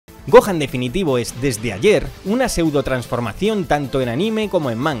Gohan definitivo es, desde ayer, una pseudo-transformación tanto en anime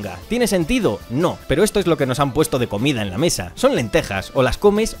como en manga. ¿Tiene sentido? No, pero esto es lo que nos han puesto de comida en la mesa. Son lentejas, o las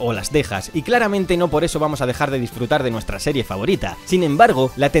comes o las dejas, y claramente no por eso vamos a dejar de disfrutar de nuestra serie favorita. Sin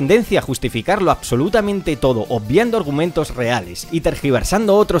embargo, la tendencia a justificarlo absolutamente todo, obviando argumentos reales y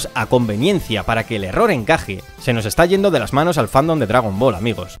tergiversando otros a conveniencia para que el error encaje, se nos está yendo de las manos al fandom de Dragon Ball,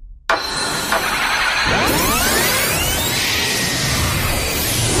 amigos.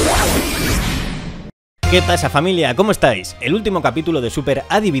 ¿Qué pasa, familia? ¿Cómo estáis? El último capítulo de Super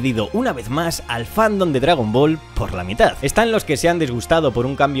ha dividido una vez más al fandom de Dragon Ball por la mitad. Están los que se han disgustado por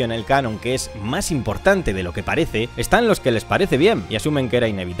un cambio en el canon que es más importante de lo que parece, están los que les parece bien y asumen que era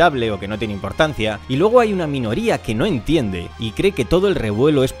inevitable o que no tiene importancia, y luego hay una minoría que no entiende y cree que todo el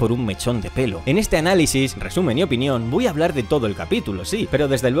revuelo es por un mechón de pelo. En este análisis, resumen y opinión, voy a hablar de todo el capítulo, sí, pero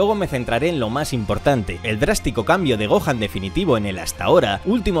desde luego me centraré en lo más importante, el drástico cambio de Gohan definitivo en el hasta ahora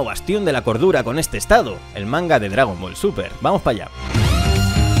último bastión de la cordura con este estado, el manga de Dragon Ball Super. Vamos para allá.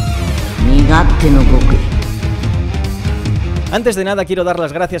 Antes de nada quiero dar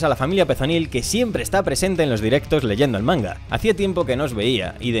las gracias a la familia Pezonil que siempre está presente en los directos leyendo el manga. Hacía tiempo que no os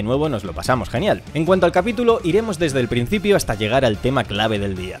veía y de nuevo nos lo pasamos genial. En cuanto al capítulo, iremos desde el principio hasta llegar al tema clave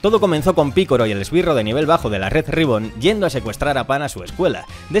del día. Todo comenzó con Piccolo y el esbirro de nivel bajo de la Red Ribbon yendo a secuestrar a Pan a su escuela.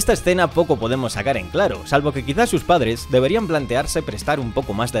 De esta escena poco podemos sacar en claro, salvo que quizás sus padres deberían plantearse prestar un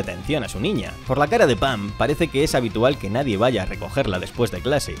poco más de atención a su niña. Por la cara de Pan, parece que es habitual que nadie vaya a recogerla después de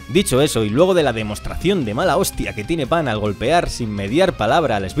clase. Dicho eso, y luego de la demostración de mala hostia que tiene Pan al golpear sin mediar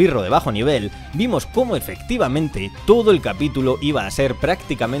palabra al esbirro de bajo nivel, vimos cómo efectivamente todo el capítulo iba a ser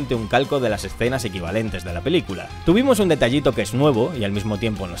prácticamente un calco de las escenas equivalentes de la película. Tuvimos un detallito que es nuevo y al mismo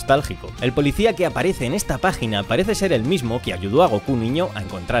tiempo nostálgico. El policía que aparece en esta página parece ser el mismo que ayudó a Goku niño a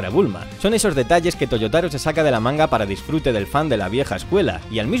encontrar a Bulma. Son esos detalles que Toyotaro se saca de la manga para disfrute del fan de la vieja escuela,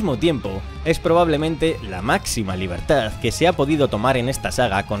 y al mismo tiempo es probablemente la máxima libertad que se ha podido tomar en esta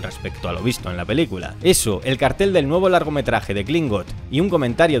saga con respecto a lo visto en la película. Eso, el cartel del nuevo largometraje de Klingon y un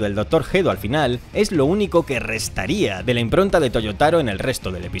comentario del Dr. Gedo al final es lo único que restaría de la impronta de Toyotaro en el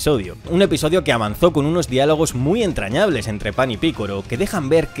resto del episodio. Un episodio que avanzó con unos diálogos muy entrañables entre Pan y Piccolo que dejan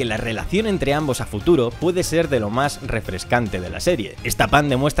ver que la relación entre ambos a futuro puede ser de lo más refrescante de la serie. Esta Pan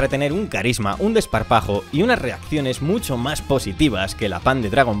demuestra tener un carisma, un desparpajo y unas reacciones mucho más positivas que la Pan de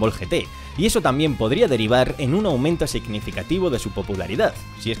Dragon Ball GT, y eso también podría derivar en un aumento significativo de su popularidad,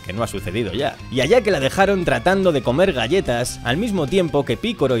 si es que no ha sucedido ya. Y allá que la dejaron tratando de comer galletas, al mismo tiempo que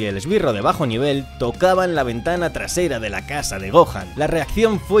Piccolo y el esbirro de bajo nivel tocaban la ventana trasera de la casa de Gohan. La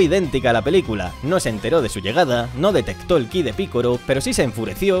reacción fue idéntica a la película, no se enteró de su llegada, no detectó el ki de Piccolo, pero sí se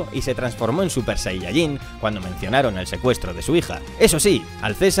enfureció y se transformó en Super Saiyajin cuando mencionaron el secuestro de su hija. Eso sí,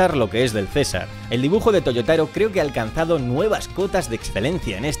 al César lo que es del César. El dibujo de Toyotaro creo que ha alcanzado nuevas cotas de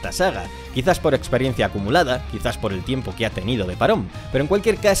excelencia en esta saga, quizás por experiencia acumulada, quizás por el tiempo que ha tenido de parón, pero en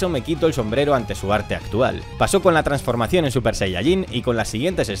cualquier caso me quito el sombrero ante su arte actual. Pasó con la transformación en Super Saiyajin y con las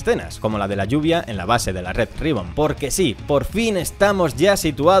siguientes escenas, como la de la lluvia en la base de la Red Ribbon, porque sí, por fin estamos ya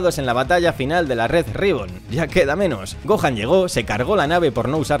situados en la batalla final de la Red Ribbon, ya queda menos. Gohan llegó, se cargó la nave por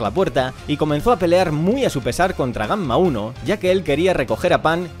no usar la puerta y comenzó a pelear muy a su pesar contra Gamma 1, ya que él quería recoger a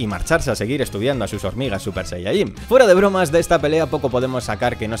Pan y marcharse a seguir estudiando a sus hormigas Super Saiyajin. Fuera de bromas, de esta pelea poco podemos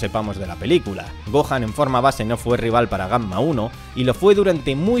sacar que no sepamos de la película. Gohan en forma base no fue rival para Gamma 1 y lo fue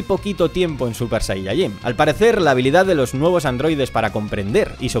durante muy poquito tiempo en Super Saiyajin. Al parecer, la habilidad de los nuevos androides para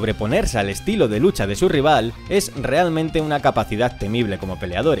comprender y sobreponerse al estilo de lucha de su rival es realmente una capacidad temible como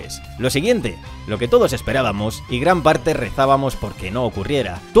peleadores. Lo siguiente, lo que todos esperábamos y gran parte rezábamos porque no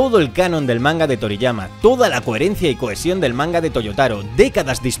ocurriera. Todo el canon del manga de Toriyama, toda la coherencia y cohesión del manga de Toyotaro,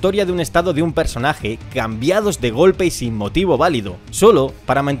 décadas de historia de un estado de un personaje cambiados de golpe y sin motivo válido, solo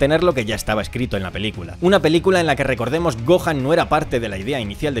para mantener lo que ya estaba escrito en la película. Una película en la que, recordemos, Gohan no era parte de la idea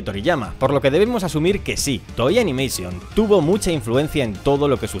inicial de Toriyama, por lo que debemos asumir que sí, TOEI Animation tuvo mucha influencia en todo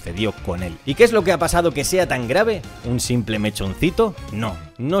lo que sucedió con él. ¿Y qué es lo que ha pasado que sea tan grave? ¿Un simple mechoncito? No.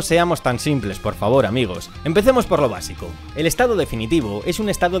 No seamos tan simples, por favor, amigos. Empecemos por lo básico. El estado definitivo es un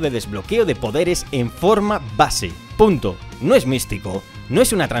estado de desbloqueo de poderes en forma base. Punto. No es místico, no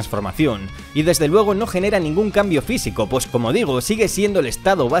es una transformación, y desde luego no genera ningún cambio físico, pues como digo, sigue siendo el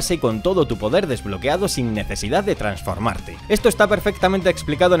estado base con todo tu poder desbloqueado sin necesidad de transformarte. Esto está perfectamente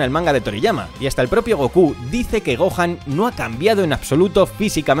explicado en el manga de Toriyama, y hasta el propio Goku dice que Gohan no ha cambiado en absoluto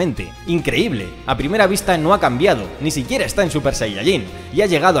físicamente. Increíble, a primera vista no ha cambiado, ni siquiera está en Super Saiyajin, y ha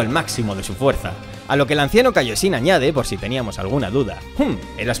llegado al máximo de su fuerza. A lo que el anciano Kaioshin añade, por si teníamos alguna duda,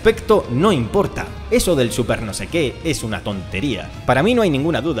 el aspecto no importa. Eso del super no sé qué es una tontería. Para mí no hay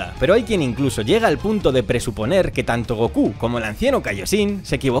ninguna duda, pero hay quien incluso llega al punto de presuponer que tanto Goku como el anciano Kaioshin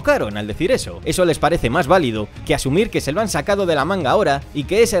se equivocaron al decir eso. Eso les parece más válido que asumir que se lo han sacado de la manga ahora y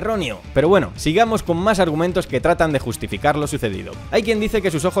que es erróneo. Pero bueno, sigamos con más argumentos que tratan de justificar lo sucedido. Hay quien dice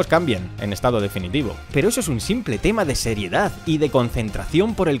que sus ojos cambian en estado definitivo, pero eso es un simple tema de seriedad y de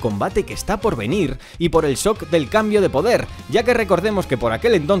concentración por el combate que está por venir y por el shock del cambio de poder, ya que recordemos que por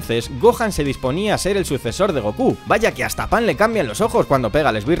aquel entonces Gohan se disponía a ser el sucesor de Goku. Vaya que hasta Pan le cambian los ojos cuando pega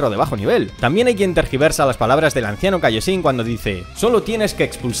al esbirro de bajo nivel. También hay quien tergiversa las palabras del anciano Kaioshin cuando dice: solo tienes que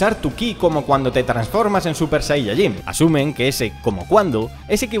expulsar tu ki como cuando te transformas en Super Saiyajin. Asumen que ese como cuando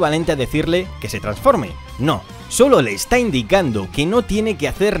es equivalente a decirle que se transforme. No, solo le está indicando que no tiene que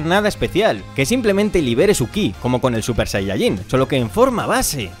hacer nada especial, que simplemente libere su ki, como con el Super Saiyajin, solo que en forma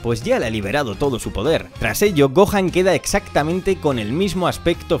base, pues ya le ha liberado todo su poder. Tras ello, Gohan queda exactamente con el mismo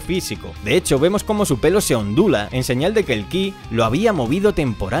aspecto físico. De hecho, vemos como su pelo se ondula en señal de que el ki lo había movido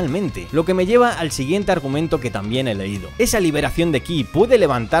temporalmente, lo que me lleva al siguiente argumento que también he leído. ¿Esa liberación de ki puede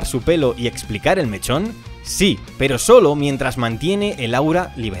levantar su pelo y explicar el mechón? Sí, pero solo mientras mantiene el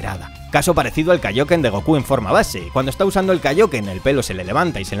aura liberada. Caso parecido al Kaioken de Goku en forma base. Cuando está usando el Kaioken, el pelo se le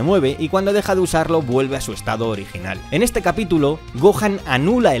levanta y se le mueve, y cuando deja de usarlo vuelve a su estado original. En este capítulo, Gohan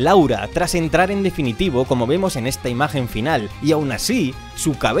anula el aura tras entrar en definitivo, como vemos en esta imagen final, y aún así,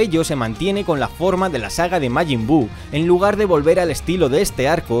 su cabello se mantiene con la forma de la saga de Majin Buu, en lugar de volver al estilo de este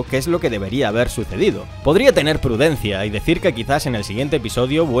arco, que es lo que debería haber sucedido. Podría tener prudencia y decir que quizás en el siguiente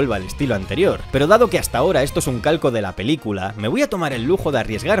episodio vuelva al estilo anterior, pero dado que hasta ahora esto es un calco de la película, me voy a tomar el lujo de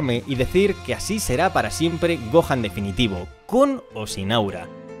arriesgarme y decir que así será para siempre Gohan definitivo, con o sin aura.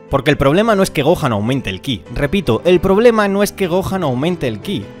 Porque el problema no es que Gohan aumente el ki. Repito, el problema no es que Gohan aumente el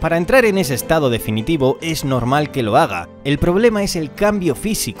ki. Para entrar en ese estado definitivo es normal que lo haga. El problema es el cambio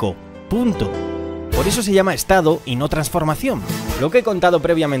físico. Punto. Por eso se llama estado y no transformación. Lo que he contado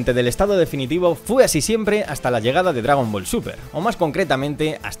previamente del estado definitivo fue así siempre hasta la llegada de Dragon Ball Super, o más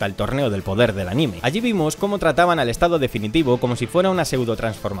concretamente hasta el torneo del poder del anime. Allí vimos cómo trataban al estado definitivo como si fuera una pseudo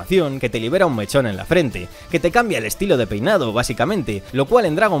transformación que te libera un mechón en la frente, que te cambia el estilo de peinado básicamente, lo cual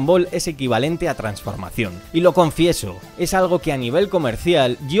en Dragon Ball es equivalente a transformación. Y lo confieso, es algo que a nivel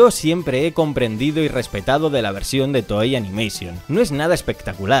comercial yo siempre he comprendido y respetado de la versión de Toei Animation. No es nada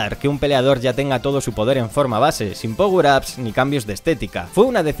espectacular que un peleador ya tenga todo su poder en forma base, sin power-ups ni cambios de estética. Fue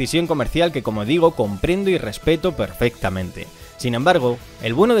una decisión comercial que, como digo, comprendo y respeto perfectamente. Sin embargo,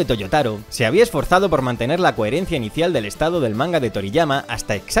 el bueno de Toyotaro se había esforzado por mantener la coherencia inicial del estado del manga de Toriyama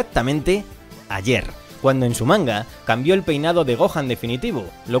hasta exactamente ayer, cuando en su manga cambió el peinado de Gohan definitivo,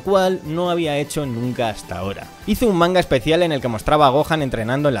 lo cual no había hecho nunca hasta ahora. Hizo un manga especial en el que mostraba a Gohan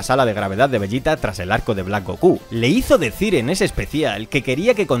entrenando en la sala de gravedad de Vegeta tras el arco de Black Goku. Le hizo decir en ese especial que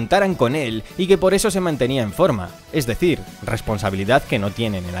quería que contaran con él y que por eso se mantenía en forma, es decir, responsabilidad que no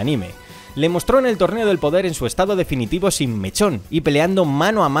tiene en el anime. Le mostró en el torneo del poder en su estado definitivo sin mechón y peleando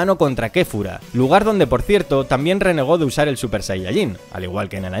mano a mano contra Kefura, lugar donde por cierto también renegó de usar el Super Saiyajin, al igual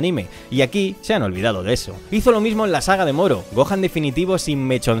que en el anime, y aquí se han olvidado de eso. Hizo lo mismo en la saga de Moro, Gohan definitivo sin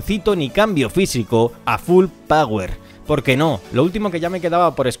mechoncito ni cambio físico, a full power. ¿Por qué no? Lo último que ya me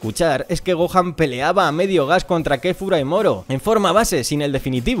quedaba por escuchar es que Gohan peleaba a medio gas contra Kefura y Moro, en forma base, sin el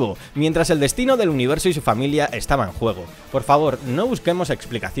definitivo, mientras el destino del universo y su familia estaba en juego. Por favor, no busquemos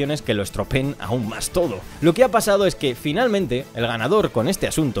explicaciones que lo estropeen aún más todo. Lo que ha pasado es que, finalmente, el ganador con este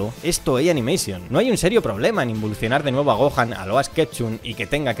asunto es Toei Animation. No hay un serio problema en involucionar de nuevo a Gohan a lo Ash Ketchum y que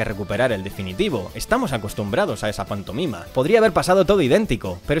tenga que recuperar el definitivo. Estamos acostumbrados a esa pantomima. Podría haber pasado todo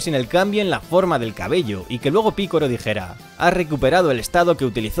idéntico, pero sin el cambio en la forma del cabello, y que luego Piccolo dijera: ha recuperado el estado que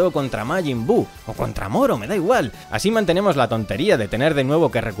utilizó contra Majin Buu, o contra Moro, me da igual. Así mantenemos la tontería de tener de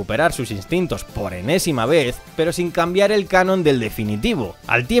nuevo que recuperar sus instintos por enésima vez, pero sin cambiar el canon del definitivo,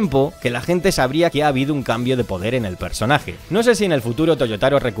 al tiempo que la gente sabría que ha habido un cambio de poder en el personaje. No sé si en el futuro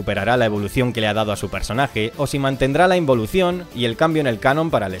Toyotaro recuperará la evolución que le ha dado a su personaje, o si mantendrá la involución y el cambio en el canon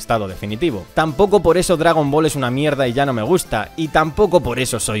para el estado definitivo. Tampoco por eso Dragon Ball es una mierda y ya no me gusta, y tampoco por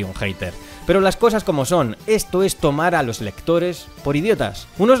eso soy un hater. Pero las cosas como son, esto es tomar a los lectores por idiotas.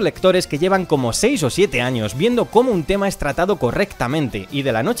 Unos lectores que llevan como 6 o 7 años viendo cómo un tema es tratado correctamente y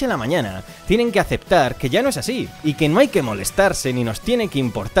de la noche a la mañana tienen que aceptar que ya no es así y que no hay que molestarse ni nos tiene que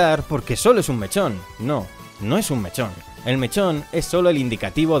importar porque solo es un mechón. No, no es un mechón. El mechón es solo el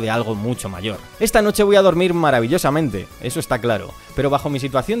indicativo de algo mucho mayor. Esta noche voy a dormir maravillosamente, eso está claro, pero bajo mi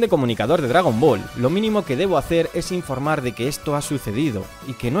situación de comunicador de Dragon Ball, lo mínimo que debo hacer es informar de que esto ha sucedido,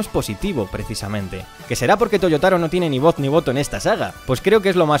 y que no es positivo precisamente. ¿Que será porque Toyotaro no tiene ni voz ni voto en esta saga? Pues creo que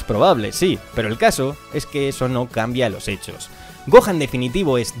es lo más probable, sí, pero el caso es que eso no cambia los hechos. Gohan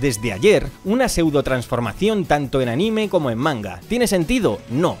definitivo es, desde ayer, una pseudo-transformación tanto en anime como en manga. ¿Tiene sentido?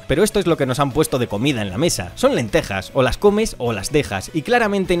 No, pero esto es lo que nos han puesto de comida en la mesa. Son lentejas, o las comes o las dejas, y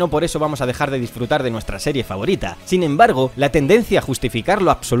claramente no por eso vamos a dejar de disfrutar de nuestra serie favorita. Sin embargo, la tendencia a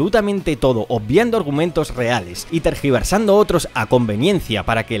justificarlo absolutamente todo, obviando argumentos reales y tergiversando otros a conveniencia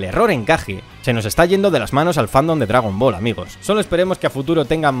para que el error encaje, se nos está yendo de las manos al fandom de Dragon Ball, amigos. Solo esperemos que a futuro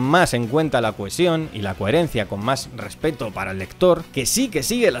tengan más en cuenta la cohesión y la coherencia con más respeto para el lector, que sí que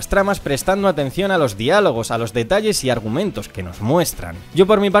sigue las tramas prestando atención a los diálogos, a los detalles y argumentos que nos muestran. Yo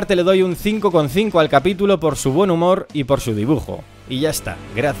por mi parte le doy un 5,5 al capítulo por su buen humor y por su dibujo. Y ya está,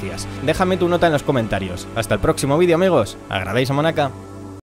 gracias. Déjame tu nota en los comentarios. Hasta el próximo vídeo, amigos. Agradéis a Monaka.